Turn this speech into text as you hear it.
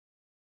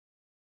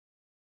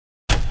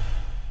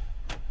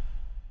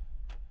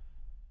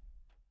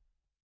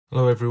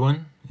Hello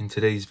everyone, in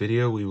today's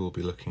video we will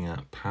be looking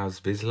at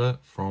Vizsla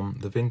from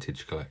the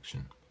Vintage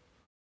collection.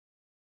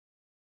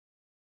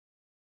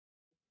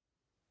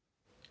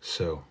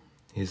 So,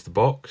 here's the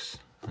box.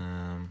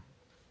 There's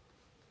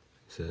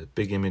a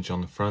big image on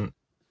the front.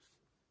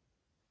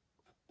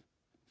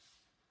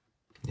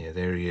 Yeah,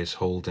 there he is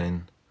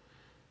holding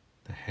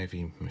the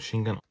heavy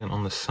machine gun. And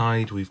on the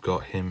side we've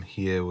got him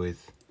here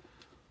with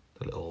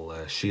the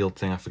little shield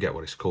thing, I forget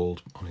what it's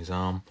called, on his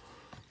arm.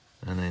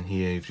 And then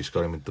here you've just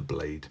got him with the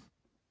blade.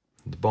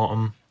 At the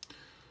bottom,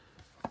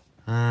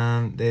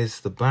 and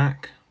there's the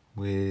back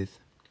with,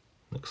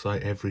 looks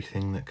like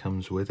everything that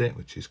comes with it,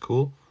 which is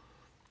cool.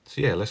 So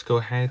yeah, let's go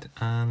ahead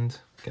and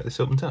get this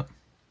opened up.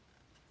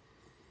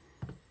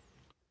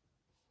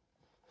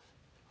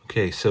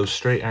 Okay, so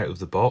straight out of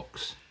the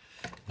box,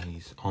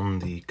 he's on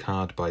the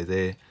card by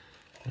there,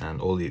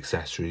 and all the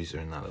accessories are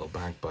in that little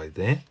bag by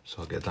there.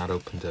 So I'll get that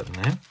opened up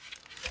now.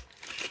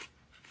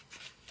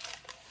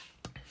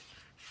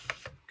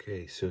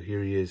 Okay, so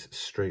here he is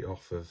straight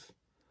off of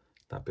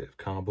that bit of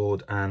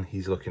cardboard, and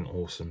he's looking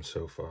awesome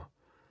so far.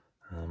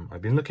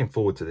 I've been looking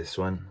forward to this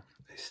one.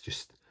 It's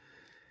just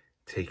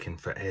taken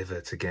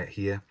forever to get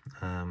here,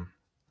 and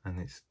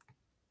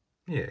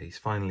he's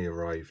finally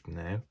arrived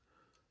now.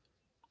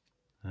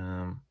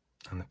 And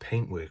the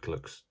paintwork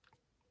looks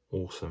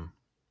awesome.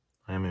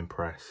 I am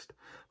impressed.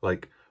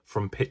 Like,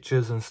 from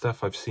pictures and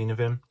stuff I've seen of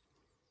him,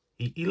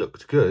 he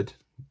looked good,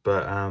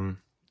 but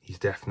he's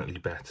definitely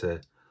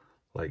better.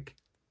 Like,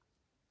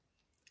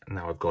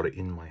 now I've got it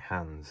in my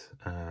hands.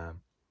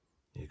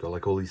 You've got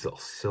like all these little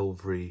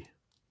silvery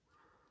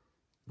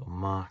little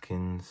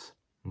markings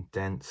and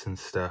dents and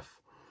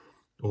stuff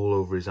all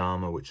over his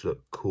armor, which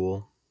look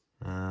cool.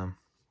 Yeah,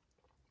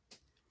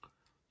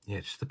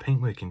 just the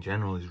paintwork in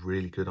general is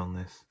really good on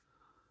this.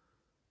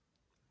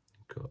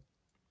 You've got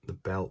the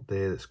belt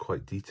there that's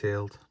quite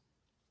detailed,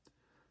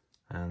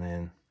 and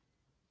then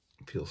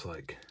it feels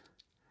like,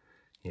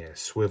 yeah,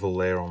 swivel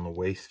there on the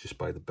waist just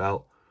by the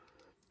belt.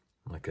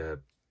 Like I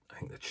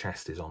think the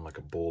chest is on like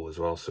a ball as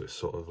well, so it's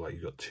sort of like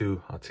you've got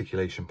two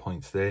articulation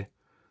points there.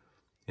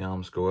 The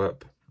arms go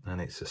up, and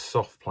it's a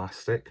soft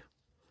plastic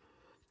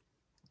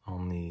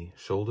on the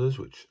shoulders,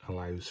 which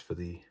allows for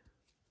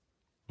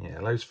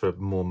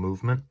more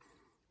movement,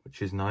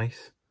 which is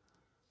nice.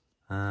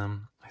 I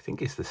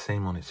think it's the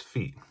same on his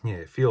feet. Yeah,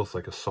 it feels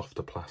like a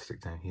softer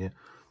plastic down here.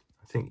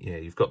 I think, yeah,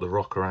 you've got the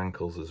rocker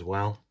ankles as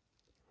well.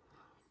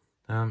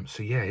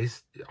 So yeah,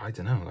 I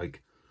don't know,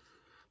 like,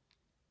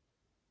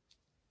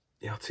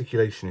 the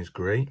articulation is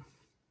great.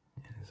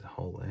 Yeah, there's a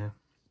hole there.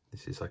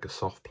 This is like a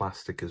soft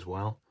plastic as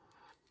well.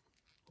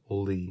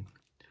 All the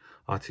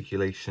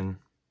articulation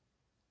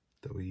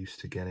that we're used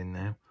to getting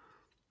now.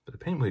 But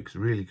the paintwork's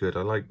really good.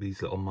 I like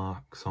these little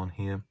marks on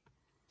here,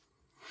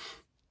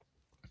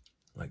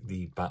 like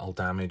the battle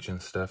damage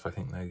and stuff. I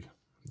think they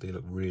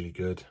look really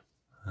good.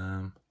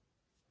 So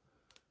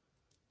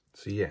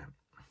yeah,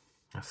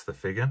 that's the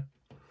figure.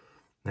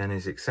 Then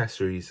his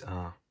accessories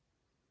are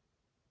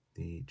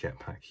the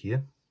jetpack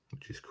here,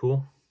 which is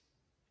cool.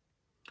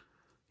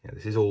 Yeah,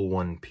 this is all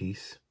one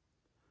piece,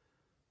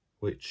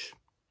 which,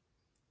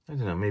 I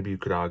don't know, maybe you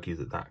could argue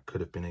that that could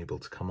have been able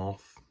to come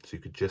off, so you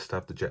could just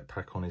have the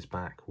jetpack on his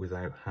back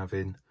without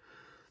having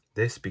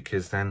this,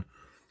 because then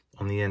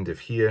on the end of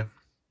here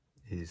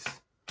is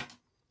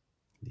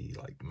the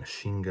like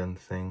machine gun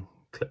thing,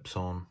 clips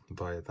on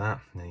via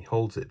that, and then he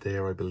holds it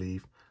there, I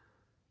believe.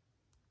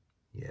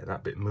 Yeah,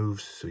 that bit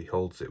moves, so he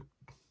holds it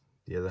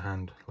the other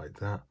hand like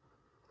that.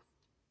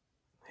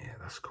 Yeah,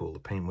 that's cool. The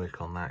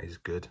paintwork on that is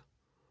good.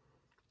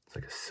 It's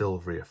like a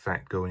silvery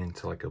effect going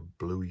into like a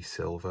bluey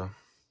silver,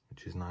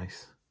 which is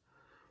nice.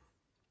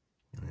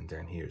 And then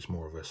down here it's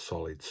more of a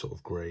solid sort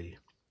of grey.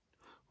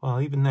 Well,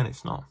 even then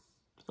it's not.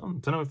 I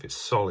don't know if it's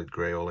solid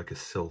grey or like a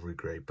silvery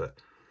grey, but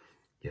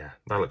yeah,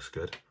 that looks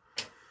good.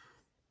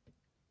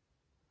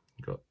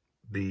 You've got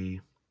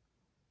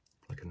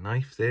like a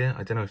knife there.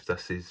 I don't know if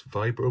that's his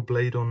vibro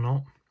blade or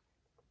not.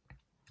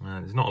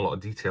 There's not a lot of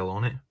detail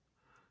on it,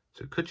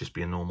 so it could just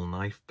be a normal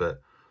knife,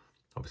 but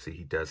obviously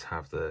he does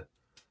have the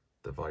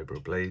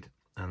vibro blade.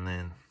 And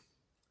then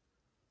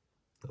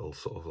little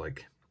sort of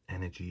like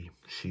energy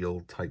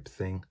shield type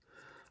thing.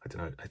 I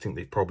don't know, I think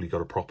they've probably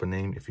got a proper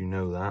name. If you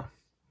know that,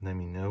 let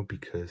me know,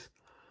 because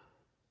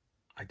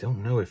I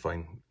don't know if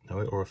I know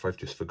it or if I've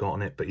just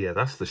forgotten it. But yeah,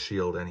 that's the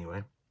shield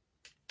anyway.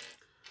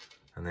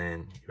 And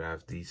then you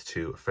have these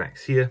two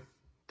effects here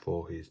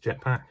for his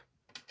jetpack,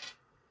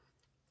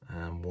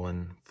 and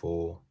one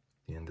for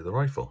the end of the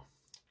rifle.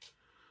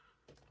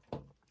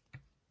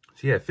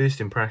 So yeah, first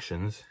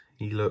impressions,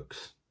 he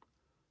looks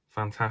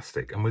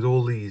fantastic. And with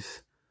all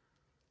these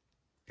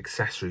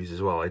accessories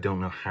as well, I don't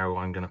know how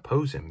I'm going to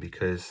pose him,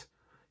 because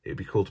it'd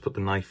be cool to put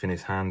the knife in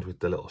his hand with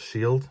the little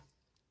shield,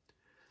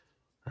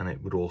 and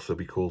it would also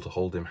be cool to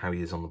hold him how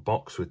he is on the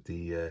box with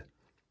the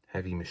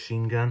heavy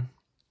machine gun.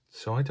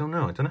 So I don't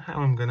know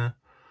how I'm going to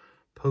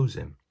pose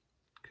him,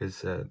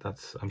 because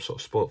I'm sort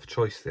of spoilt for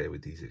choice there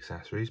with these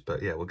accessories.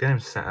 But yeah, we'll get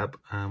him set up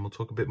and we'll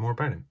talk a bit more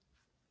about him.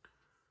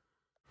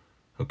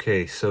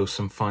 Okay, so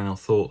some final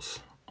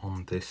thoughts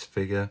on this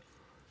figure.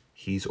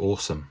 He's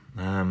awesome.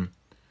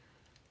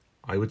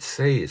 I would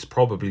say it's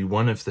probably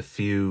one of the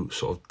few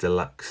sort of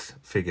deluxe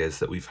figures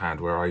that we've had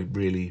where I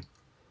really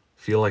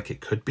feel like it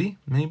could be,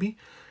 maybe,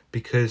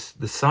 because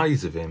the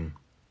size of him,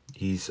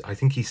 I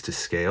think he's to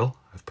scale.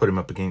 I've put him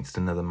up against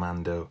another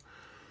Mando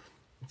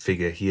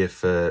figure here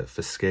for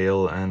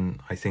scale, and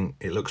I think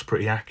it looks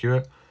pretty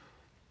accurate.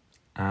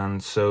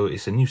 And so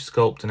it's a new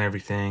sculpt and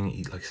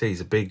everything. Like I say,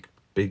 he's a big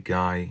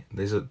guy.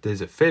 There's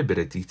a fair bit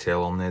of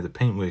detail on there. The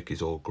paintwork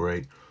is all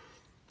great,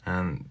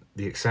 and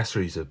the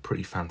accessories are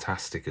pretty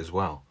fantastic as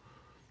well.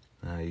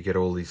 You get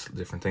all these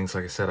different things.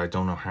 Like I said, I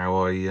don't know how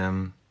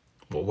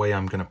what way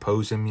I'm going to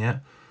pose him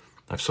yet.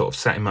 I've sort of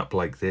set him up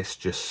like this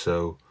just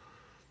so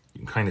you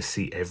can kind of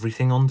see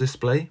everything on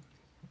display.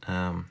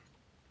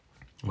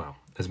 Well,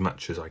 as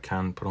much as I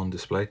can put on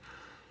display.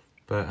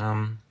 But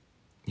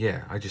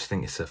yeah, I just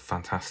think it's a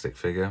fantastic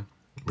figure.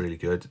 Really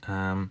good.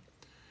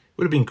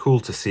 Would have been cool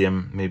to see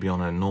him maybe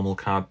on a normal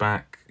card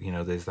back. You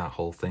know, there's that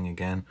whole thing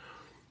again.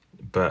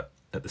 But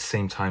at the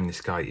same time,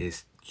 this guy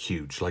is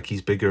huge. Like,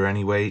 he's bigger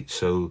anyway,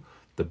 so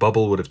the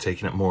bubble would have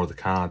taken up more of the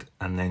card,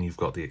 and then you've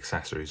got the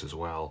accessories as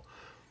well.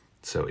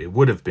 So it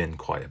would have been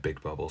quite a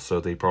big bubble. So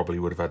they probably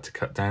would have had to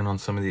cut down on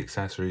some of the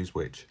accessories,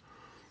 which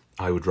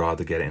I would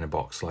rather get it in a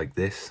box like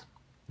this,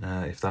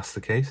 if that's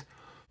the case.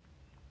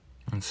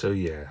 And so,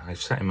 yeah,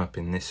 I've set him up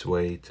in this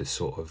way to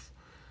sort of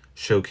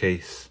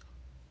showcase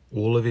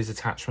all of his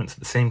attachments at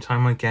the same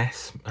time, I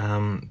guess.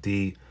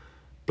 The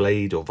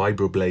blade or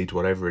vibro blade,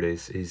 whatever it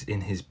is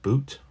in his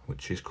boot,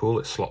 which is cool.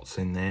 It slots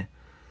in there.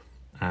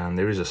 And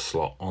there is a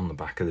slot on the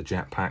back of the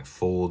jetpack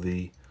for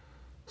the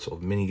sort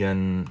of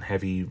minigun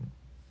heavy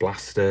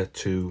blaster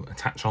to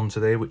attach onto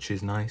there, which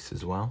is nice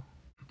as well.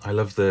 I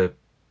love the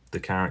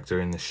character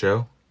in the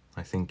show.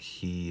 I think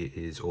he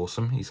is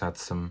awesome. He's had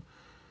some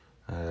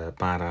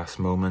badass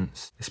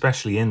moments,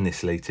 especially in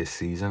this latest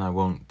season. I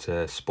won't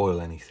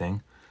spoil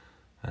anything.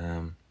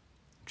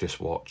 Just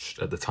watched,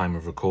 at the time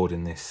of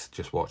recording this,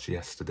 just watched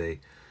yesterday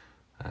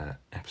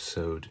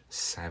episode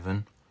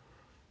 7.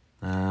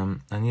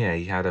 And yeah,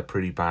 he had a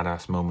pretty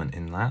badass moment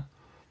in that.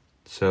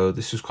 So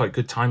this was quite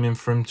good timing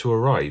for him to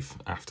arrive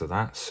after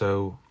that.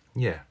 So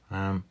yeah,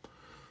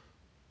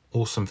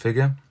 awesome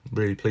figure.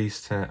 Really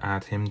pleased to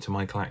add him to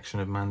my collection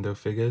of Mando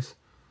figures.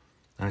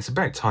 And it's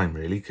about time,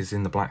 really, because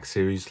in the Black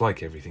Series,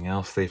 like everything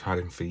else, they've had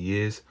him for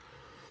years.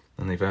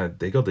 And they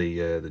got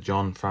the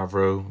Jon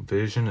Favreau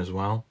version as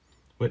well,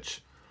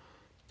 which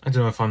I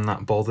don't know if I'm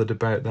that bothered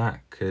about that,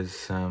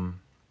 because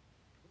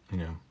you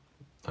know,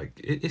 like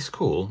it's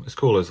cool. It's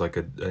cool as like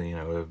a you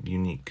know, a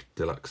unique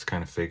deluxe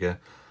kind of figure.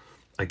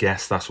 I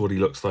guess that's what he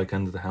looks like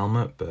under the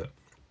helmet, but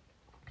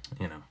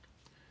you know,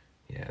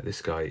 yeah,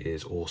 this guy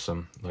is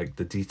awesome. Like,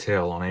 the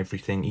detail on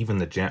everything, even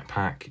the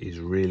jetpack is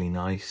really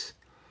nice.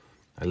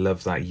 I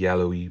love that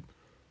yellowy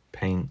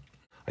paint.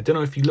 I don't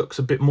know if he looks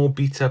a bit more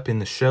beat up in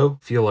the show.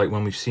 I feel like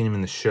when we've seen him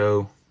in the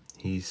show,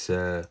 he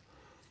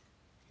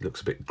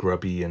looks a bit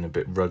grubby and a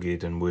bit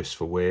rugged and worse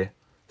for wear,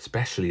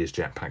 especially his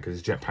jetpack, because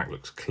his jetpack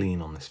looks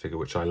clean on this figure,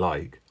 which I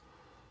like.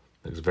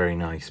 Looks very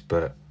nice,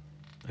 but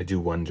I do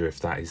wonder if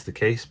that is the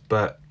case.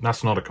 But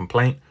that's not a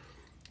complaint,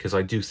 because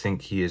I do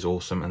think he is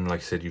awesome. And like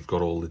I said, you've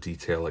got all the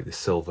detail, like the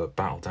silver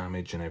battle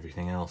damage and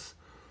everything else.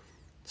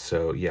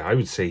 So yeah, I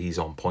would say he's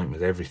on point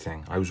with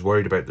everything. I was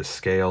worried about the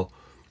scale,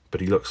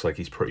 but he looks like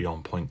he's pretty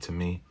on point to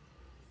me.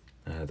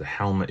 The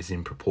helmet is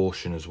in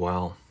proportion as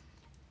well.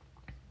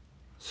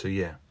 So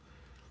yeah,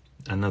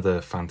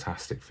 another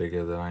fantastic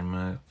figure that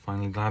I'm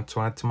finally glad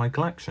to add to my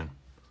collection.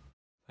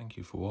 Thank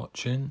you for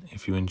watching.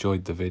 If you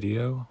enjoyed the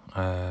video,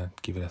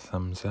 give it a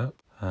thumbs up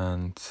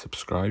and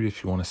subscribe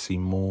if you want to see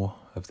more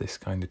of this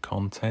kind of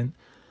content.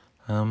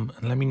 And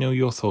let me know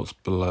your thoughts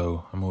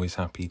below. I'm always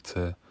happy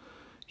to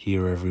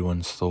hear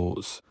everyone's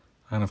thoughts.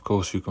 And of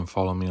course, you can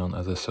follow me on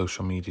other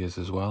social medias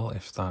as well,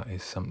 if that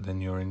is something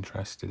you're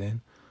interested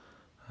in.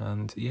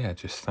 And yeah,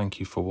 just thank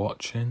you for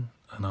watching,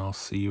 and I'll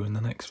see you in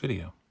the next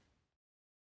video.